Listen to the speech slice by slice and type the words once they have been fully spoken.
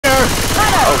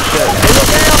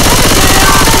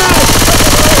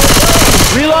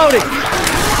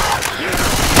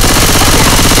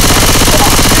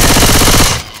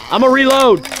I'm a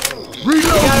reload.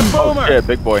 Oh shit,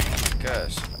 big boy.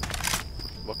 Gosh.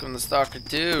 Welcome to Stalker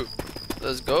 2.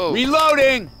 Let's go.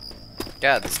 Reloading.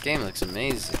 God, this game looks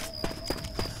amazing.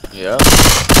 Yeah.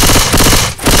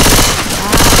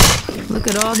 Wow, look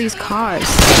at all these cars.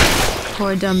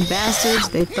 Poor dumb bastards,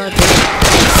 they thought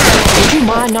they... Would you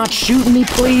mind not shooting me,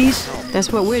 please?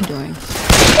 That's what we're doing.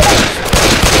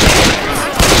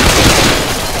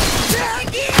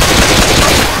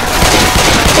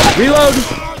 Reload.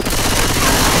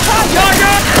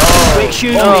 Oh, quick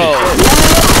shoot me. Oh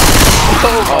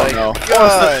my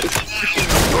god.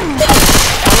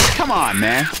 Come on,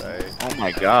 man. Sorry. Oh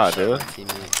my god, dude.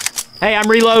 Hey, I'm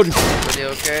reloading. Everybody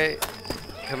okay?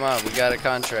 Come on, we got a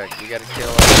contract. We gotta kill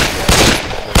all these guys.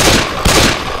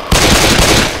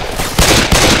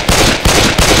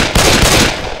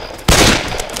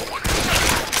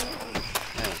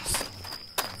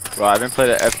 Thanks. Bro, I haven't played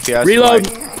an FPS Reload.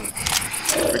 for like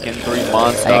freaking 3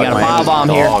 months. Hey, got a My bomb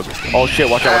aim is here. dog. Oh shit,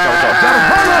 watch out, watch out, watch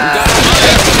out.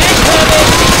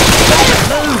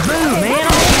 Move, move, man.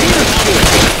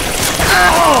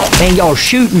 Man, y'all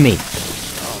shooting me.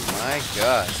 Oh my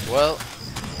gosh. Well,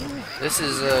 this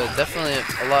is definitely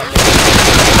a lot more.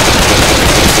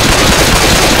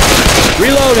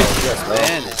 Reloading.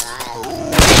 Bandits.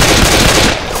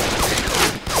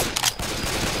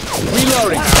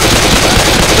 Reloading.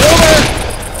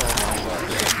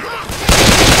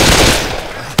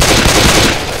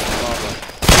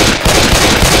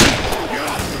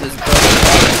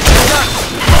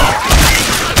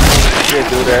 Shit,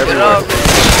 dude, they're everywhere.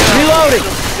 Reloading.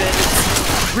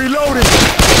 Reloading. I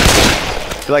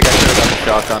feel like I should have got the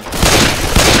shotgun.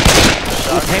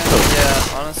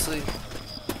 Yeah, honestly,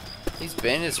 these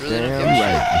bandits really don't give a shit.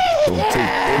 Right. Gonna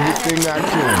take everything I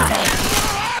can.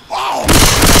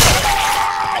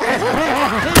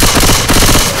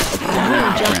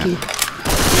 Junkie.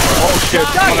 Oh shit.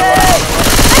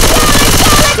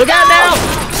 Look out now.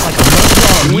 Like a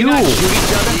mule. Shoot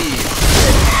each other.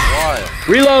 Wild.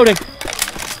 Reloading.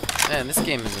 Man, this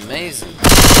game is amazing.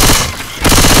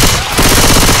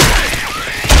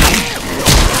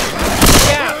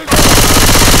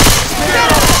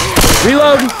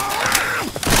 Reloading.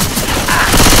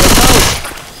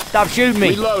 Stop shooting me.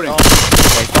 Reloading.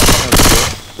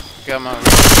 Got my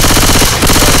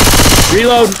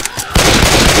Reload.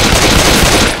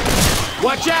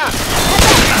 Watch out.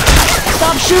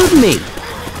 Stop shooting me.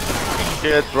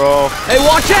 Shit, bro. Hey,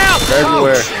 watch out. They're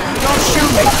everywhere. Don't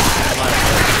shoot me.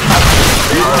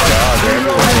 Oh god, they're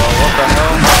everywhere, bro. What the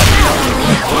hell?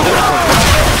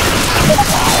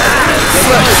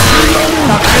 Stop shooting me.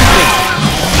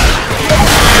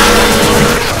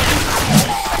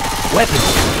 Weapons.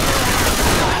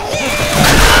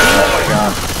 Oh my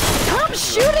god. Stop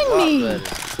shooting me!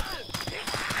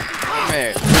 Come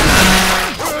here.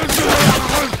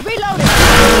 Reloading!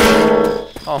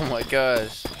 Oh my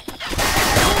gosh.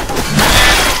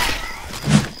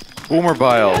 Boomer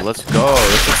bile, let's go.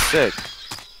 This is sick.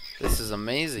 This is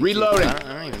amazing. Reloading. Dude.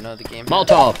 I don't even know the game.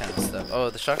 Molotov. Kind of stuff. Oh,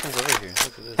 the shotgun's over here.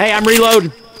 Look at this. Hey, I'm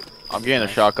reloading. I'm getting a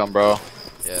shotgun, bro.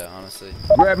 Yeah, honestly.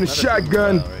 Grabbing a Another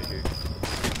shotgun. boomer right here.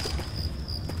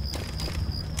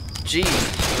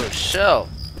 Jeez, bro, shell.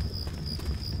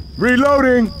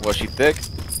 Reloading. Was she thick?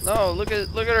 No, look at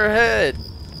her head.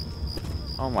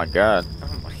 Oh my god. Oh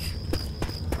my god.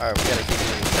 Alright, we gotta keep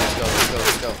moving. Let's go, let's go,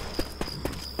 let's go.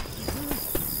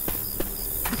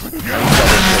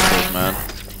 Man.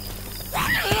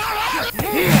 I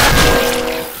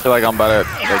feel like I'm about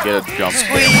to get a jump.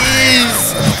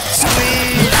 Squeeze!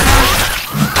 Squeeze!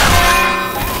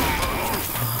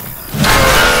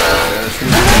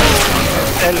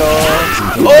 Hello.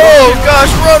 Oh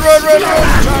gosh, run, run, run, run!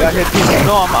 Got hit.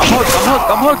 No, I'm hooked, I'm hooked,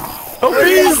 I'm hooked. Help me!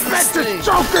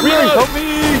 Reload. Help me!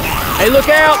 Hey, look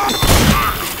out.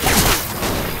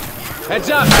 Heads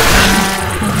up.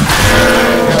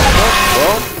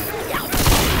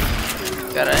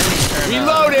 Got an enemy turn on.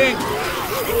 Reloading.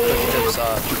 Tips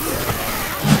off.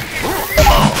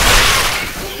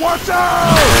 Watch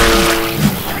out!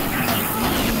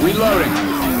 Reloading.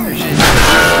 Appreciate it.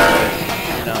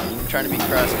 You know, I'm trying to be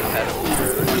cross-compatible.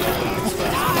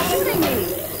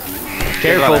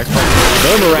 Careful.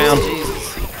 Boom around.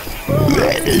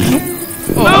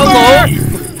 Oh,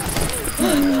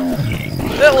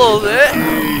 hello there.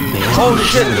 Oh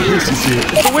shit!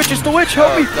 It's the witch! It's the witch!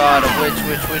 Help me! Oh god, a witch.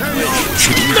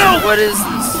 No! What is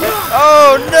this?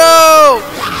 Oh no!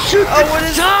 Shoot the what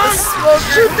is tongue! this? Smoke.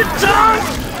 Shoot the tongue!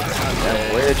 That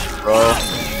witch, bro.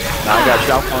 Now I got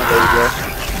shotgun, baby girl.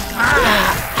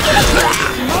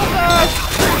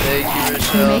 Thank you, You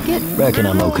Rochelle. make it? Reckon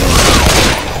I'm okay.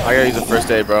 I gotta use the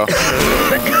first aid, bro.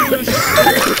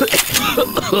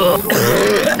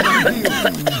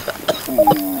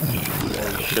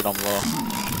 Shit, I'm low.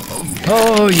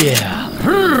 Oh yeah.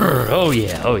 Oh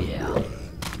yeah. Oh yeah.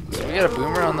 So we got a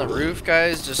boomer on the roof,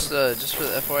 guys. Just for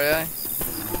the FYI.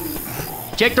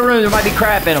 Check the room. There might be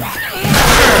crap in them.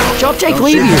 Jump, Jake.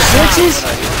 Leave your senses.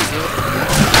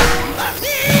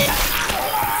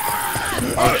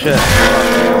 Oh shit.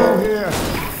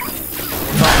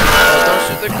 Don't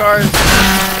shoot the cars.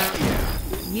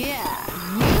 Yeah,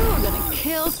 you're gonna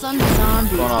kill some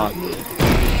zombies. What's going on?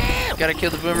 Gotta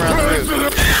kill the boomer on the roof.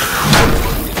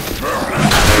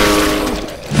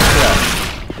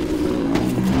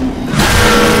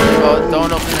 Oh,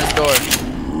 don't open this door. I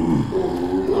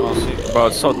don't see. Bro,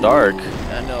 it's so dark.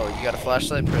 I know. You got a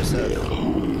flashlight? Press F.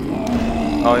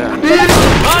 Oh yeah.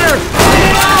 Hunter!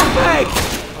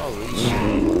 Holy shit.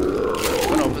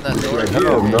 Wanna open that door?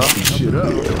 Hello, bro. Shit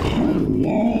up.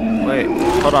 Wait,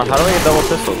 hold on. How do I get double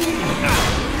pistols?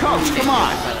 Coach, come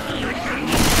on.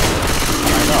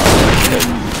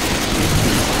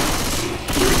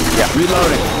 Yeah.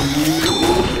 Reloading.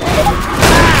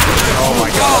 Oh my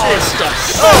god. This stuff.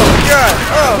 Oh god!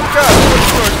 Oh god! Close the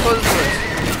doors! Close the doors!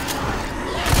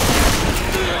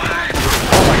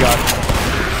 Oh my god.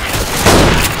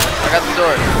 I got the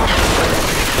door.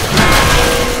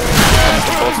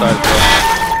 Both sides, bro.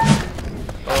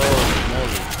 Oh,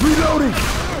 moly. Reloading.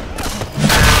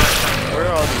 Where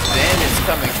are all these bandits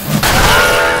coming from?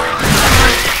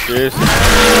 Seriously.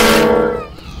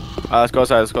 Let's go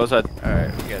outside. Let's go outside.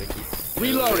 Alright, we gotta keep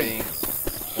Reloading.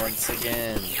 once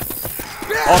again.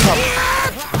 On top.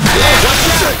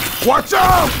 Watch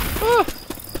out!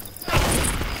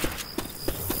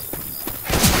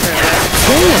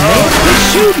 Damn, man. Quit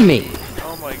shooting me.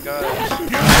 Oh my god.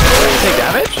 Take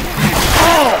damage?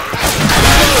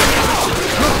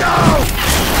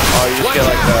 Oh, you just get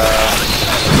like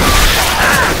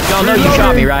Y'all know you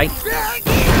shot me, right?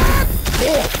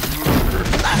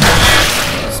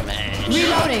 Smash.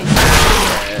 Reloading.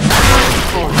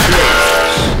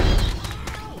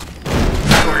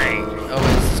 Oh, wait,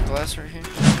 is this glass right here?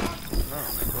 No,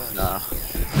 glass. Nah.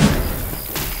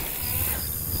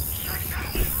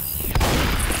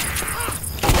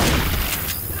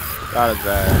 Got it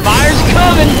back. Fire's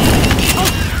coming.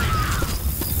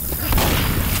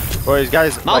 Boy, these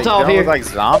guys like, Molotov they don't here. look like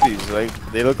zombies. Like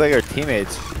they look like our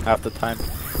teammates half the time.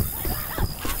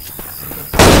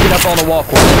 Get up on the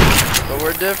walkway. But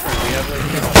we're different. We have like,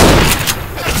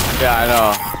 Yeah, I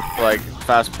know. Like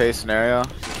fast-paced scenario. You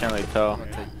can't really tell. I'll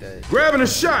take that. Grabbing a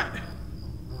shot.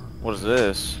 What is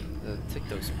this? Take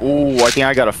those. Ooh, I think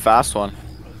I got a fast one.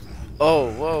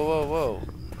 Oh, whoa, whoa, whoa. Wait,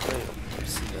 let me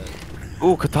see that.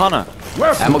 Ooh, katana.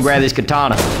 Weapons. I'm gonna grab this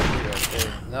katana. Right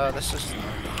there. No, that's just. But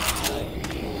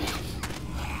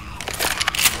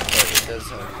it does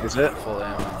have Is it? full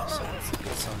ammo, so it's a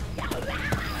good sign.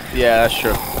 Yeah, that's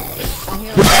true. I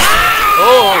hear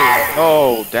Oh!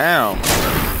 Oh, damn.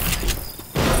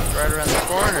 Right around the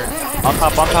corner. On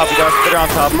top, you gotta spit it on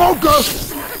top. Smoker.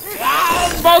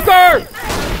 Smoker!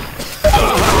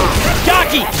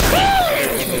 Jockey!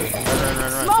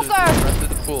 Run. Smoker! Run through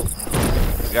the pool.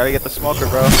 You gotta get the smoker,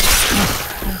 bro. Run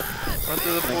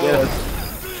through the pool. Yeah.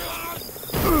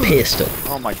 Pistol.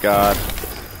 Oh my god.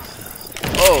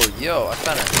 Oh, yo, I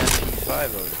found an MP5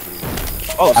 over here.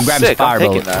 Oh, I'm grabbing sick. fire I'm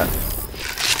taking bullet. that.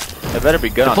 It better be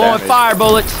good on Deploying damage. fire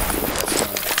bullets.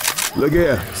 Look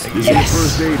here. This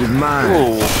first aid is mine.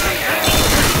 Ooh.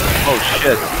 Oh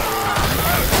shit.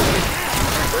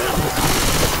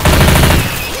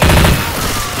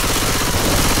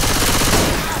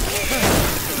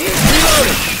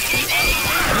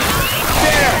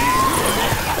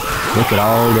 Look at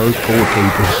all those poor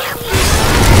people.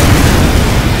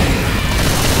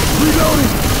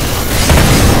 Reloading.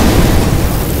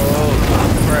 Oh,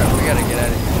 crap, we gotta get out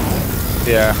of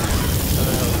here. Yeah.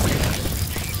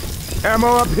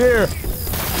 Ammo up here.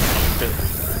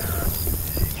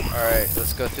 Alright,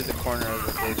 let's go through the corner of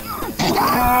the building.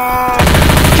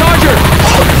 Charger!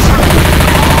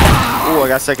 Ooh, I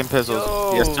got second pistols.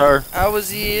 Yo, Yes, sir. how was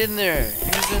he in there? He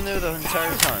was in there the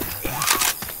entire time.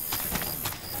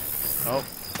 Nope,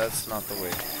 that's not the way.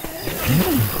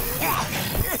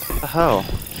 What the hell?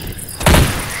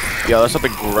 Yo, there's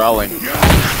something growling.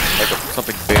 Like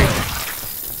something big.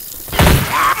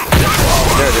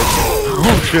 There it is.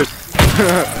 Oh shit.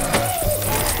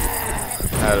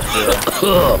 I had a feeling.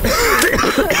 Oh, go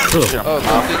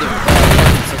through the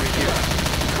it's over here.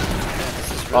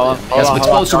 Hold on, Got some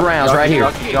explosive rounds right here.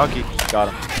 Jockey.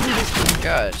 Got him.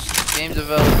 Gosh, game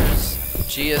developers,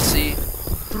 GSC,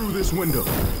 through this window.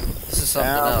 This is something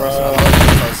Yeah, else. bro. I love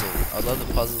the puzzle. I love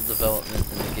the puzzle development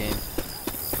in the game.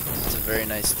 It's a very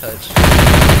nice touch.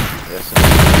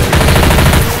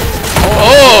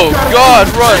 Oh God,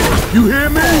 run! You hear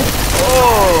me?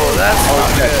 Oh, that's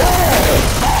not good.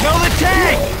 Kill the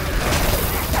tank!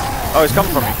 Oh, he's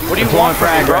coming from me. What do you want from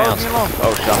me, bro? Leave me alone.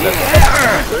 Oh, shot that.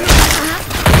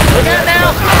 Look out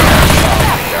now!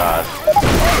 God.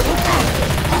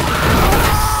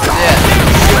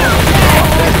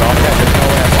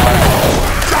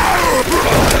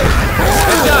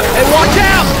 Yeah. Hey, watch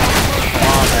out! Come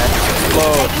on, man.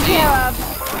 Explode.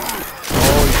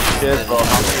 Holy shit, bro.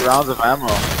 How many rounds of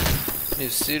ammo? New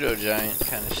pseudo giant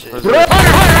kind of shit. Hunter!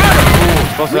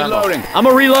 Close ammo. Reloading. I'm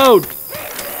a reload.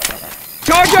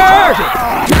 Charger!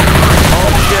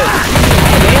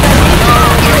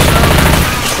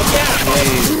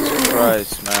 Jesus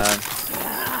Christ, man.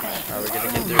 Alright, we're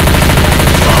gonna get through.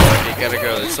 You gotta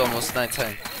go. It's almost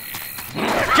nighttime.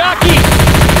 Jockey!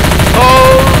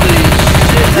 Holy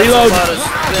shit! That's Reload. a lot of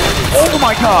spin. Oh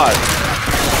my God.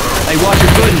 Hey, watch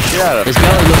your footing. Shut up. His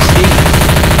belly looks steep.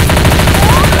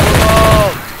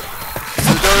 Oh!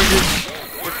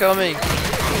 We're coming.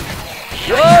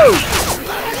 Whoa!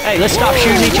 Hey, let's stop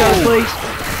shooting each other, please.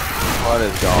 What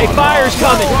is going Hey, on? fire's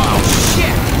coming.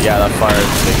 Yeah, that fire is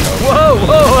taking over. Whoa,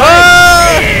 whoa,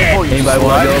 Ah! hey. Anybody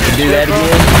want to go up and do that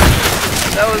again?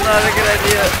 That was not a good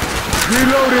idea.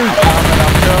 Reloading.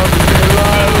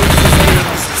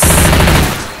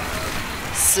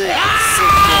 Sick game.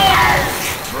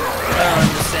 I don't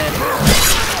understand.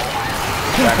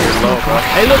 Back here low, bro.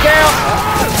 Hey, look out!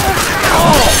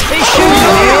 Oh, he's shooting,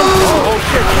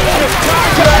 man!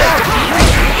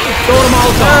 Throw them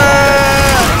all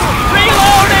down.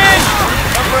 Reloading!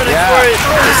 I'm running for it.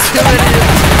 There's too many of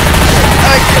them.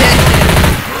 I can't.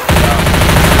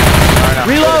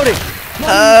 Reloading!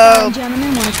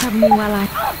 Gentlemen, want to cover me while I...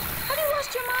 Have you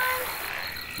lost your mind?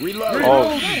 Reloading.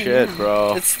 Oh shit,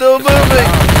 bro. It's still moving.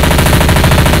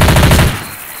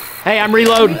 Hey, I'm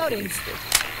reloading.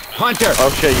 Hunter! Oh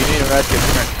shit, you need a med kit.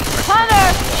 Come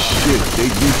here. Shit, they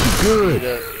beat you good.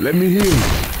 Let me hear you.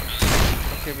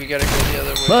 Okay, we gotta go the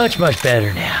other way. Much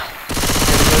better now. Go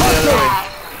the other way.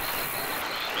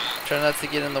 Try not to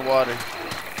get in the water.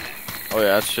 Oh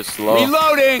yeah, that's just low.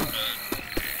 Reloading.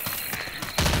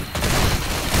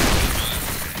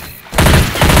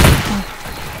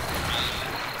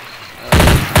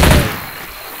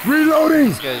 Reloading.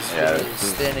 These guys Yeah, are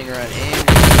standing around aiming.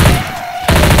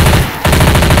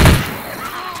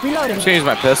 Change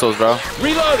my pistols, bro.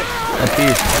 Reloading! Up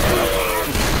here.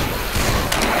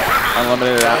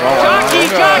 Unlimited ammo. Jockey!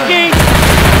 Jockey!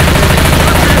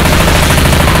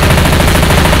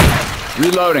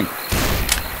 Reloading.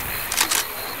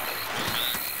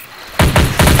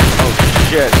 Oh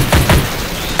shit.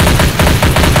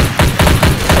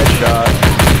 Headshot.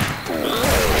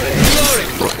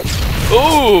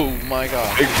 Oh my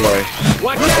God! Big boy.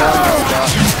 Watch out!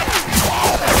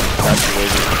 That's the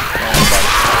wizard.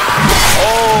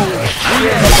 Oh,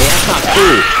 shit! That's not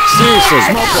cool.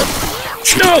 Seriously.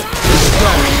 No!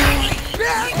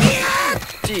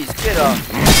 Jeez, get off!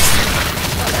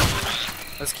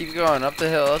 Let's keep going. Up the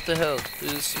hill. Through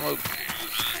the smoke.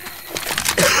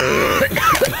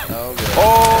 Oh, good.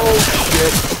 Oh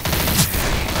shit.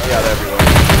 I got everywhere.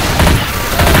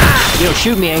 You know,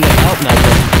 shoot me ain't gonna help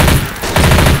nothing.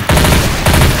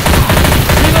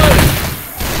 Reloading!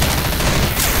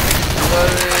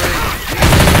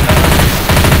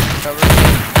 Cover.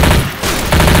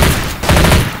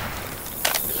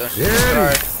 Don't shoot the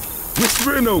car. Mr.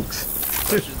 Reynolds.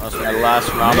 That's my last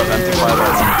round of empty fire. To the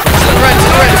right, to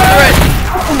the right, to the right!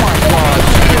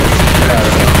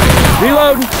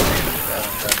 Reloading!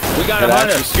 We got That a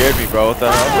hunter. actually scared me, bro. What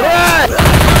the hell?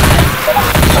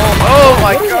 Oh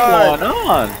my What's God! going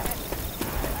on?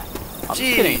 I'm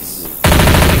just getting Jeez!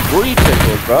 booty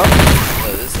tickled, bro.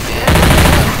 Oh, this game.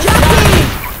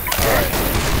 Alright.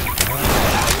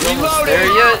 Almost there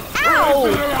yet? Oh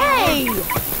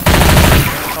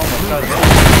my God!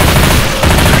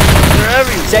 They're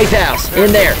everywhere. Safe house.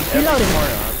 In there.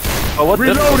 Oh, what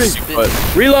Reloading.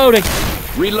 Reloading.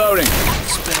 Reloading.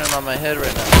 Spinning on my head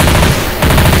right now.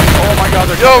 Oh my God,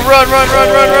 they're Yo, run!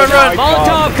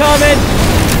 Molotov coming.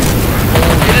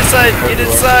 Get inside! Get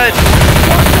inside!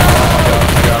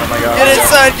 Oh my God.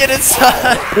 Get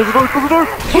inside!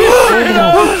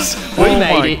 We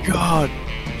made it. God.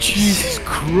 Jesus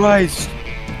Christ.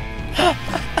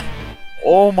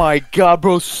 Oh my God,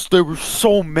 bro. There were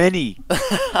so many.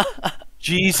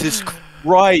 Jesus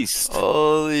Christ.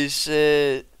 Holy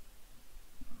shit!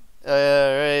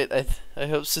 Alright, I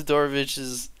hope Sidorovich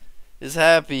is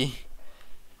happy.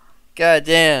 God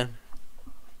damn.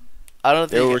 I don't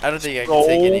think I can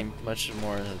take any much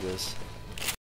more of this.